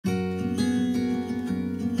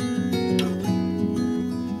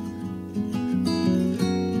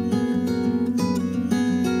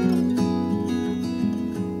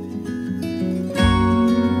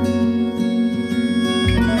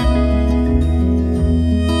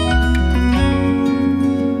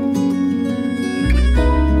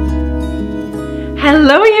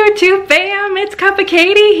YouTube fam, it's Cup of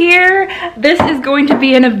Katie here. This is going to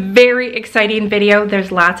be a very exciting video.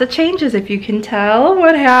 There's lots of changes, if you can tell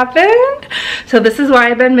what happened. So this is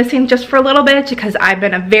why I've been missing just for a little bit, because I've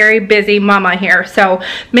been a very busy mama here. So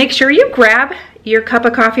make sure you grab your cup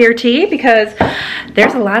of coffee or tea, because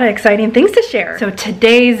there's a lot of exciting things to share. So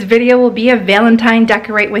today's video will be a Valentine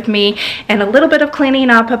decorate with me and a little bit of cleaning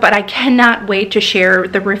up, but I cannot wait to share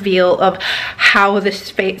the reveal of how this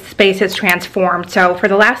space has transformed. So for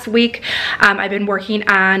the last week, I've been working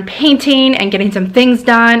on painting and getting some things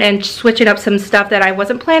done and switching up some stuff that I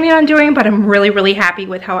wasn't planning on doing, but I'm really happy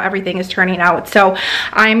with how everything is turning out. So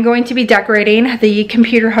I'm going to be decorating the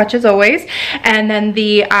computer hutch as always, and then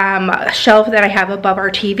the shelf that I have above our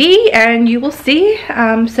TV, and you will see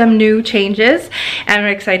some new changes, and I'm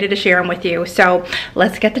excited to share them with you. So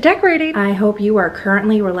let's get to decorating. I hope you are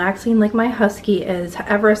currently relaxing like my husky is.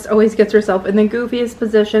 Everest always gets herself in the goofiest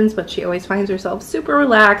positions, but she always finds herself super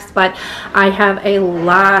relaxed. But I have a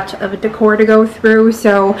lot of decor to go through,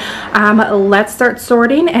 so let's start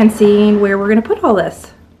sorting and seeing where we're gonna put all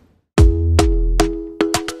this.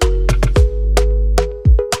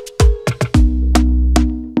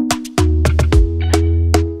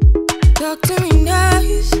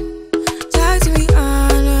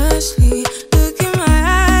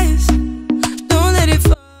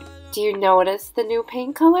 Notice the new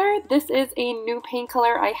paint color. This is a new paint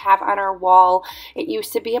color I have on our wall. It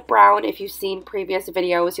used to be a brown. If you've seen previous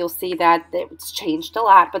videos, you'll see that it's changed a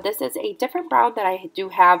lot, but this is a different brown that I do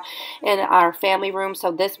have in our family room.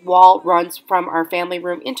 So this wall runs from our family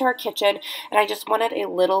room into our kitchen, and I just wanted a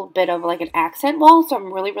little bit of like an accent wall, so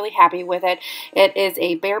I'm really happy with it. It is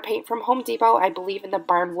a Behr paint from Home Depot, I believe in the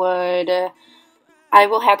Barnwood. I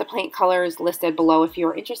will have the paint colors listed below if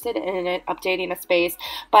you're interested in it, updating a space.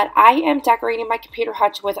 But I am decorating my computer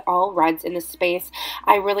hutch with all reds in this space.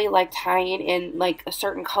 I really like tying in like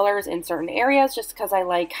certain colors in certain areas, just because I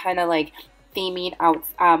like kind of like theming out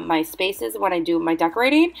my spaces when I do my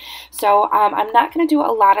decorating. So I'm not going to do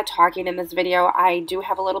a lot of talking in this video. I do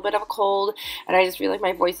have a little bit of a cold, and I just feel like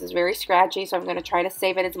my voice is very scratchy, so I'm going to try to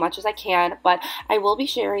save it as much as I can. But I will be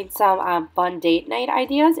sharing some fun date night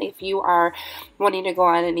ideas if you are wanting to go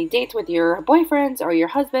on any dates with your boyfriends or your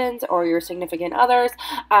husbands or your significant others,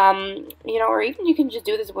 you know, or even you can just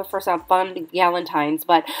do this for some fun Valentines.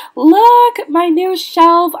 But look, my new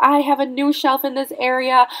shelf. I have a new shelf in this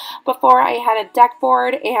area. Before I had a deck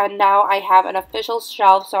board, and now I have an official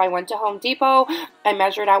shelf. So I went to Home Depot, I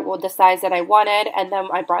measured out the size that I wanted, and then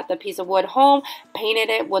I brought the piece of wood home, painted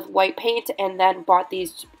it with white paint, and then bought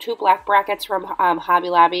these two black brackets from Hobby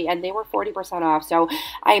Lobby, and they were 40% off. So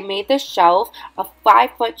I made this shelf a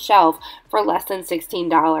 5-foot shelf for less than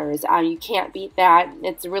 $16. You can't beat that.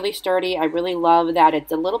 It's really sturdy. I really love that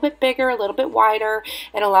it's a little bit bigger, a little bit wider.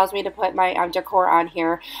 It allows me to put my decor on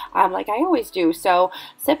here like I always do. So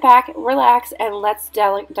sit back, relax, and let's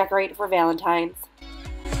decorate for Valentine's.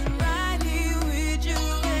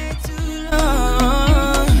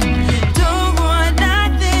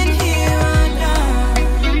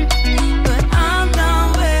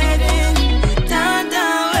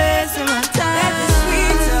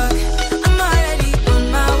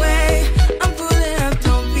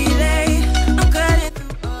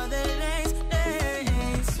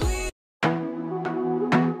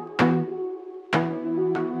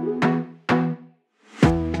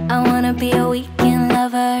 Be a weekend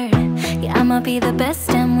lover, yeah, I'ma be the best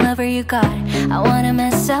damn lover you got. I wanna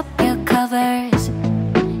mess up your covers.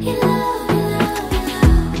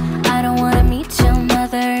 I don't wanna meet your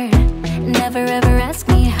mother. Never ever ask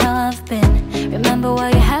me how I've been. Remember why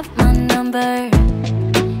you have my number.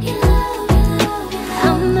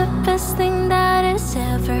 I'm the best thing that has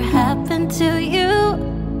ever happened to you.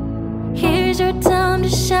 Here's your time to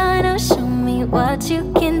shine. Now show me what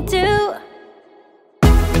you can do.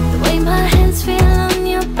 My hands feel on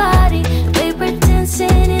your body, the way we're dancing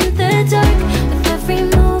in the dark. With every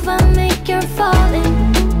move I make, you're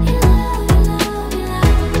falling.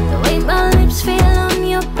 The way my lips feel on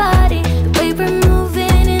your body, the way we're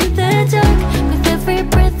moving in the dark. With every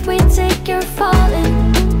breath we take, you're falling.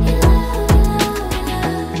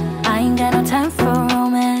 I ain't got no time for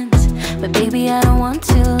romance, but baby I don't want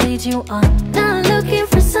to lead you on. Not looking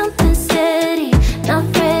for something steady, not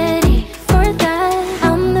ready for that.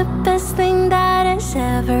 Best thing that has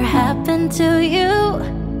ever happened to you.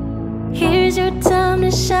 Here's your time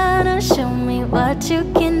to shine. Now show me what you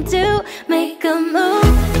can do. Make a move.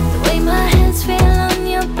 The way my hands feel on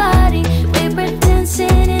your body, the way we're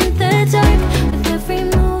dancing in the dark. With every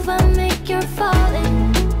move I make, you're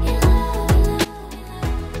falling.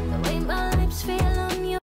 The way my lips feel on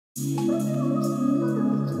your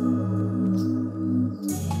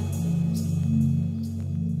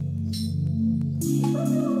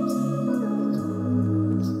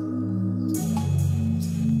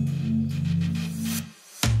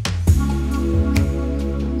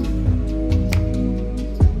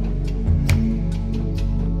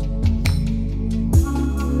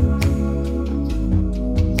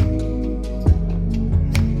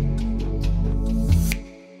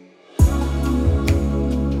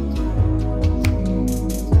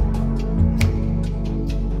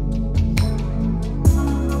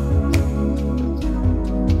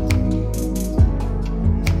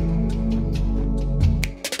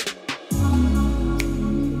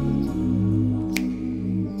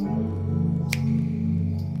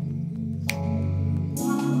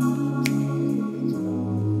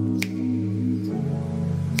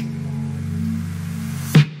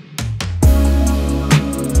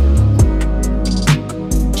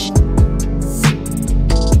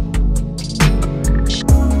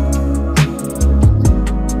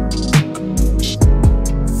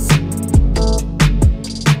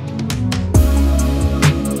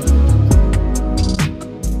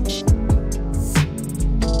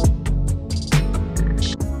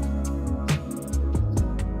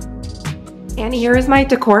And here is my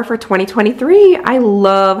decor for 2023. I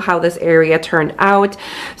love how this area turned out.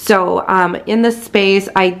 So in this space,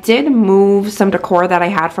 I did move some decor that I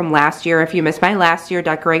had from last year. If you missed my last year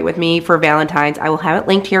Decorate With Me for Valentine's, I will have it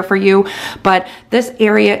linked here for you. But this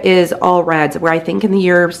area is all reds, where I think in the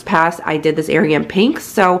years past, I did this area in pink.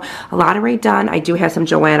 So a lot already done. I do have some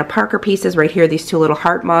Joanna Parker pieces right here, these two little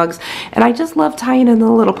heart mugs. And I just love tying in the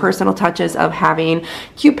little personal touches of having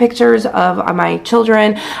cute pictures of my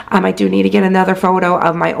children. I do need to get another photo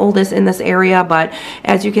of my oldest in this area, but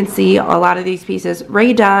as you can see, a lot of these pieces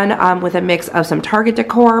redone with a mix of some Target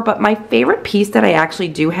decor. But my favorite piece that I actually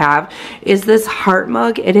do have is this heart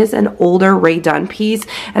mug. It is an older redone piece,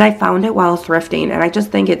 and I found it while thrifting, and I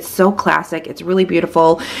just think it's so classic. It's really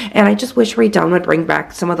beautiful, and I just wish redone would bring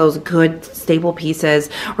back some of those good staple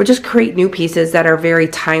pieces, or just create new pieces that are very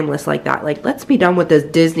timeless like that. Like, let's be done with this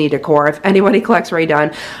Disney decor. If anybody collects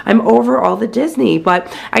redone, I'm over all the Disney.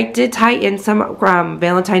 But I did tie in some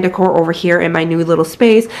Valentine decor over here in my new little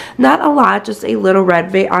space. Not a lot, just a little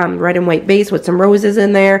red and white vase with some roses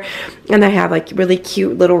in there. And I have like really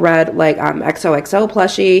cute little red like XOXO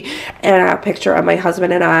plushie, and a picture of my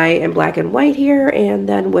husband and I in black and white here, and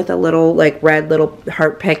then with a little like red little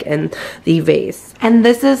heart pick in the vase. And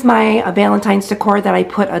this is my Valentine's decor that I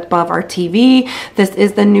put above our TV. This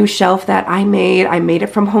is the new shelf that I made. I made it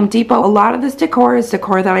from Home Depot. A lot of this decor is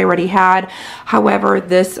decor that I already had. However,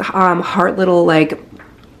 this heart little like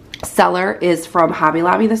seller is from Hobby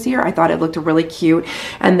Lobby this year. I thought it looked really cute.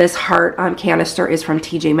 And this heart canister is from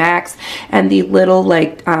TJ Maxx. And the little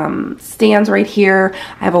like stands right here,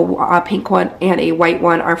 I have a pink one and a white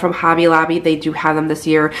one, are from Hobby Lobby. They do have them this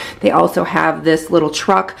year. They also have this little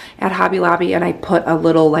truck at Hobby Lobby, and I put a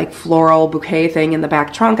little like floral bouquet thing in the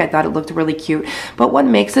back trunk. I thought it looked really cute. But what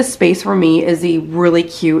makes this space for me is the really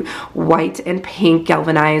cute white and pink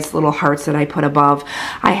galvanized little hearts that I put above.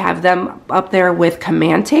 I have them up there with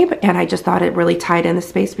command tape, and I just thought it really tied in the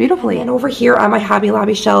space beautifully. And over here on my Hobby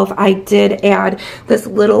Lobby shelf, I did add this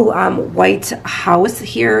little white house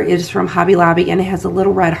here. It is from Hobby Lobby, and it has a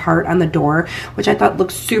little red heart on the door, which I thought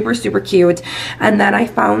looked super, super cute. And then I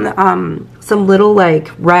found some little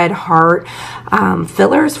like red heart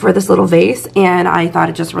fillers for this little vase, and I thought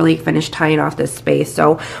it just really finished tying off this space.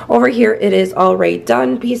 So over here, it is already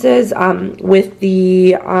done pieces with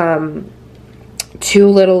the two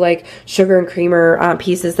little like sugar and creamer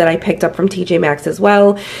pieces that I picked up from TJ Maxx as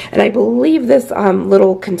well. And I believe this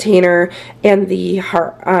little container and the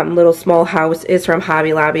heart, little small house is from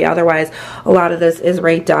Hobby Lobby. Otherwise, a lot of this is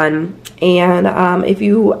right done. And if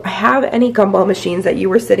you have any gumball machines that you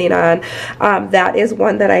were sitting on, that is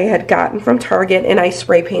one that I had gotten from Target, and I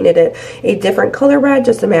spray painted it a different color red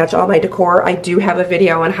just to match all my decor. I do have a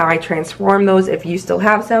video on how I transform those if you still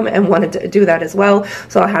have some and wanted to do that as well.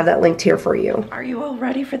 So I'll have that linked here for you. Are you all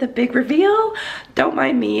ready for the big reveal? Don't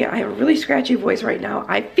mind me. I have a really scratchy voice right now.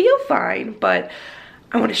 I feel fine, but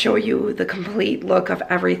I want to show you the complete look of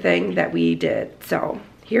everything that we did. So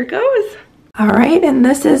here goes. All right, and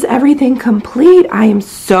this is everything complete. I am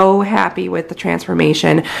so happy with the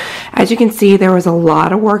transformation. As you can see, there was a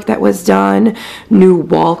lot of work that was done. New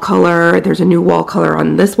wall color. There's a new wall color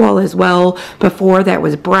on this wall as well. Before that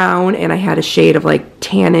was brown, and I had a shade of like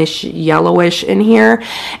tannish yellowish in here,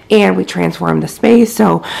 and we transformed the space.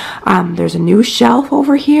 So there's a new shelf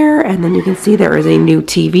over here, and then you can see there is a new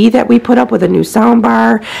TV that we put up with a new sound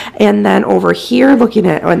bar. And then over here, looking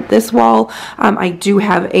at on this wall, I do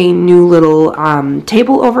have a new little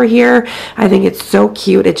table over here. I think it's so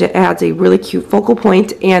cute. It just adds a really cute focal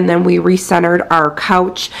point. And then we recentered our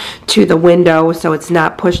couch to the window so it's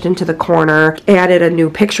not pushed into the corner. Added a new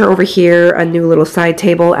picture over here, a new little side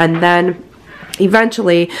table, and then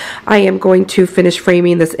eventually I am going to finish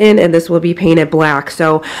framing this in, and this will be painted black.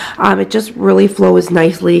 So it just really flows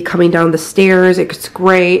nicely coming down the stairs. It's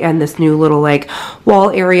gray, and this new little like wall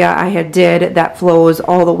area I had did that flows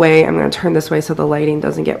all the way. I'm going to turn this way so the lighting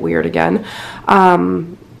doesn't get weird again.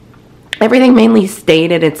 Everything mainly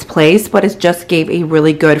stayed in its place, but it just gave a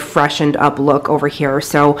really good freshened up look over here.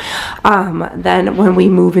 So then when we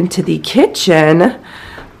move into the kitchen,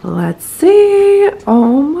 let's see.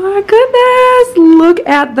 Oh my goodness. Look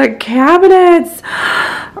at the cabinets.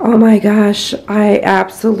 Oh my gosh. I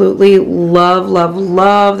absolutely love, love,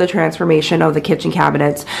 love the transformation of the kitchen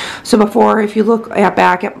cabinets. So before, if you look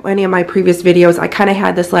back at any of my previous videos, I kind of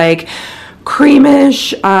had this like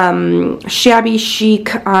creamish, shabby chic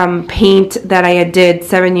paint that I did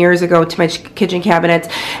 7 years ago to my kitchen cabinets,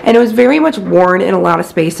 and it was very much worn in a lot of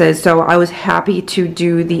spaces, so I was happy to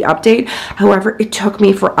do the update. However, it took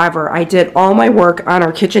me forever. I did all my work on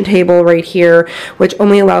our kitchen table right here, which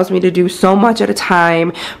only allows me to do so much at a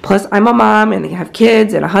time. Plus, I'm a mom and I have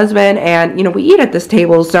kids and a husband, and you know, we eat at this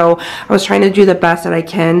table, so I was trying to do the best that I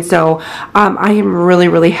can. So I am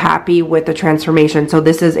really happy with the transformation. So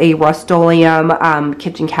this is a Rust-Oleum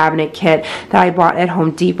kitchen cabinet kit that I bought at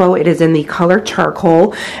Home Depot. It is in the color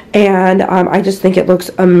charcoal, and I just think it looks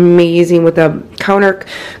amazing with the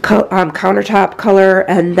countertop color.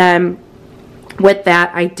 And then with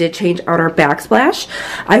that, I did change out our backsplash.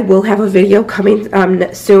 I will have a video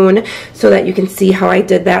coming soon so that you can see how I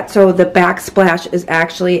did that. So the backsplash is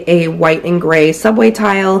actually a white and gray subway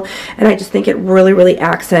tile, and I just think it really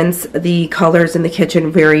accents the colors in the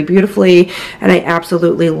kitchen very beautifully, and I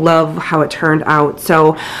absolutely love how it turned out.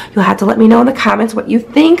 So you'll have to let me know in the comments what you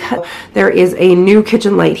think. There is a new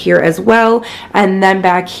kitchen light here as well, and then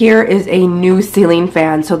back here is a new ceiling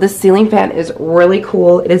fan. So this ceiling fan is really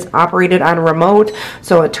cool. It is operated on a remote,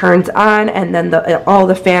 so it turns on, and then all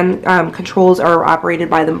the fan controls are operated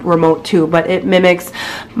by the remote too, but it mimics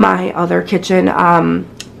my other kitchen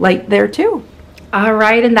light there too.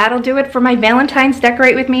 Alright, and that'll do it for my Valentine's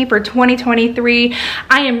Decorate With Me for 2023.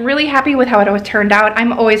 I am really happy with how it turned out.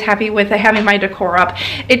 I'm always happy with having my decor up.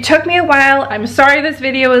 It took me a while. I'm sorry this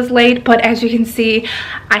video is late, but as you can see,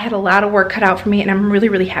 I had a lot of work cut out for me, and I'm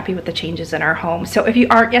really happy with the changes in our home. So if you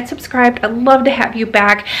aren't yet subscribed, I'd love to have you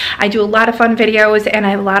back. I do a lot of fun videos, and I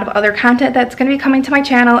have a lot of other content that's going to be coming to my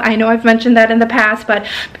channel. I know I've mentioned that in the past, but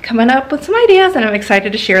I'm coming up with some ideas, and I'm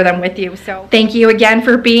excited to share them with you. So thank you again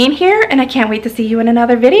for being here, and I can't wait to see you in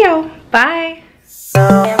another video. Bye.